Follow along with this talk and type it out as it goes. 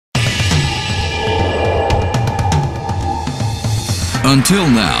Until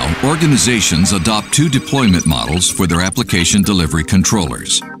now, organizations adopt two deployment models for their application delivery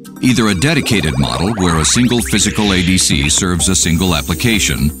controllers. Either a dedicated model where a single physical ADC serves a single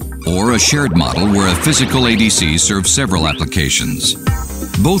application, or a shared model where a physical ADC serves several applications.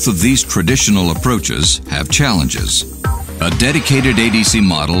 Both of these traditional approaches have challenges. A dedicated ADC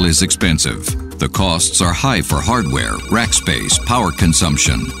model is expensive. The costs are high for hardware, rack space, power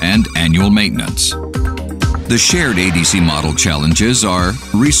consumption, and annual maintenance. The shared ADC model challenges are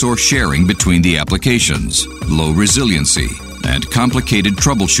resource sharing between the applications, low resiliency, and complicated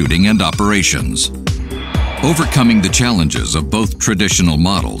troubleshooting and operations. Overcoming the challenges of both traditional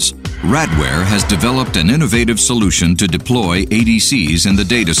models, Radware has developed an innovative solution to deploy ADCs in the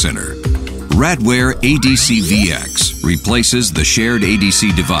data center. Radware ADC-VX replaces the shared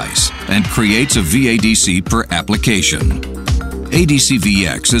ADC device and creates a VADC per application.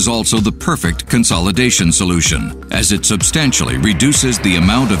 ADC-VX is also the perfect consolidation solution, as it substantially reduces the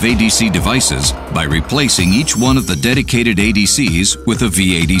amount of ADC devices by replacing each one of the dedicated ADCs with a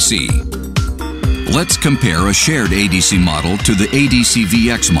VADC. Let's compare a shared ADC model to the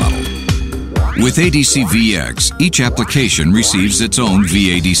ADC-VX model. With ADC-VX, each application receives its own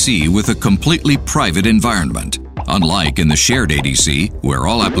VADC with a completely private environment, unlike in the shared ADC, where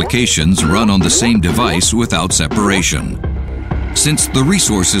all applications run on the same device without separation. Since the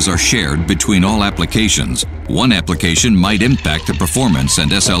resources are shared between all applications, one application might impact the performance and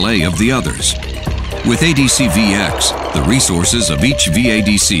SLA of the others. With ADC-VX, the resources of each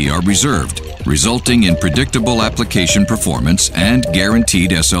VADC are reserved, resulting in predictable application performance and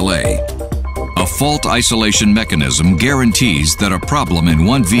guaranteed SLA. A fault isolation mechanism guarantees that a problem in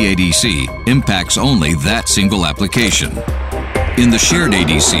one VADC impacts only that single application. In the shared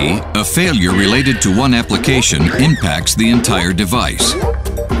ADC, a failure related to one application impacts the entire device.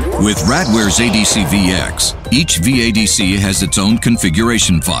 With Radware's ADC-VX, each VADC has its own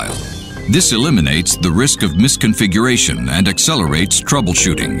configuration file. This eliminates the risk of misconfiguration and accelerates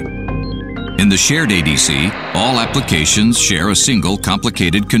troubleshooting. In the shared ADC, all applications share a single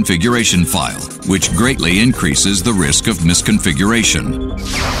complicated configuration file, which greatly increases the risk of misconfiguration.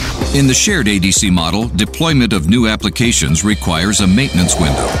 In the shared ADC model, deployment of new applications requires a maintenance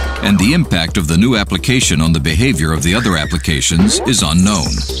window, and the impact of the new application on the behavior of the other applications is unknown.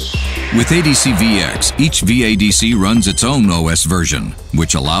 With ADC-VX, each VADC runs its own OS version,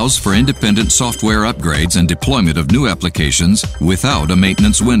 which allows for independent software upgrades and deployment of new applications without a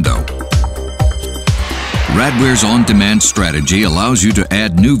maintenance window. Radware's on-demand strategy allows you to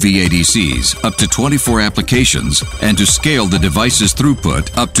add new VADCs up to 24 applications and to scale the device's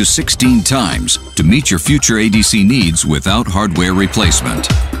throughput up to 16 times to meet your future ADC needs without hardware replacement.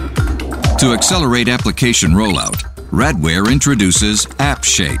 To accelerate application rollout, Radware introduces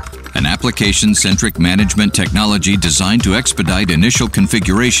AppShape, an application-centric management technology designed to expedite initial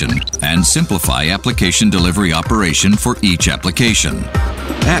configuration and simplify application delivery operation for each application.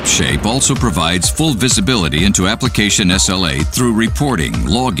 AppShape also provides full visibility into application SLA through reporting,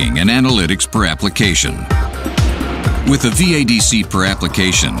 logging, and analytics per application. With a VADC per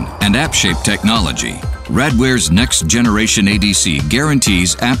application and AppShape technology, Radware's next-generation ADC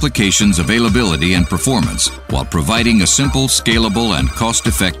guarantees applications availability and performance while providing a simple, scalable, and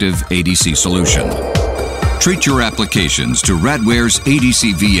cost-effective ADC solution. Treat your applications to Radware's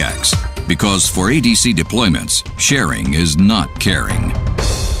ADC-VX, because for ADC deployments, sharing is not caring.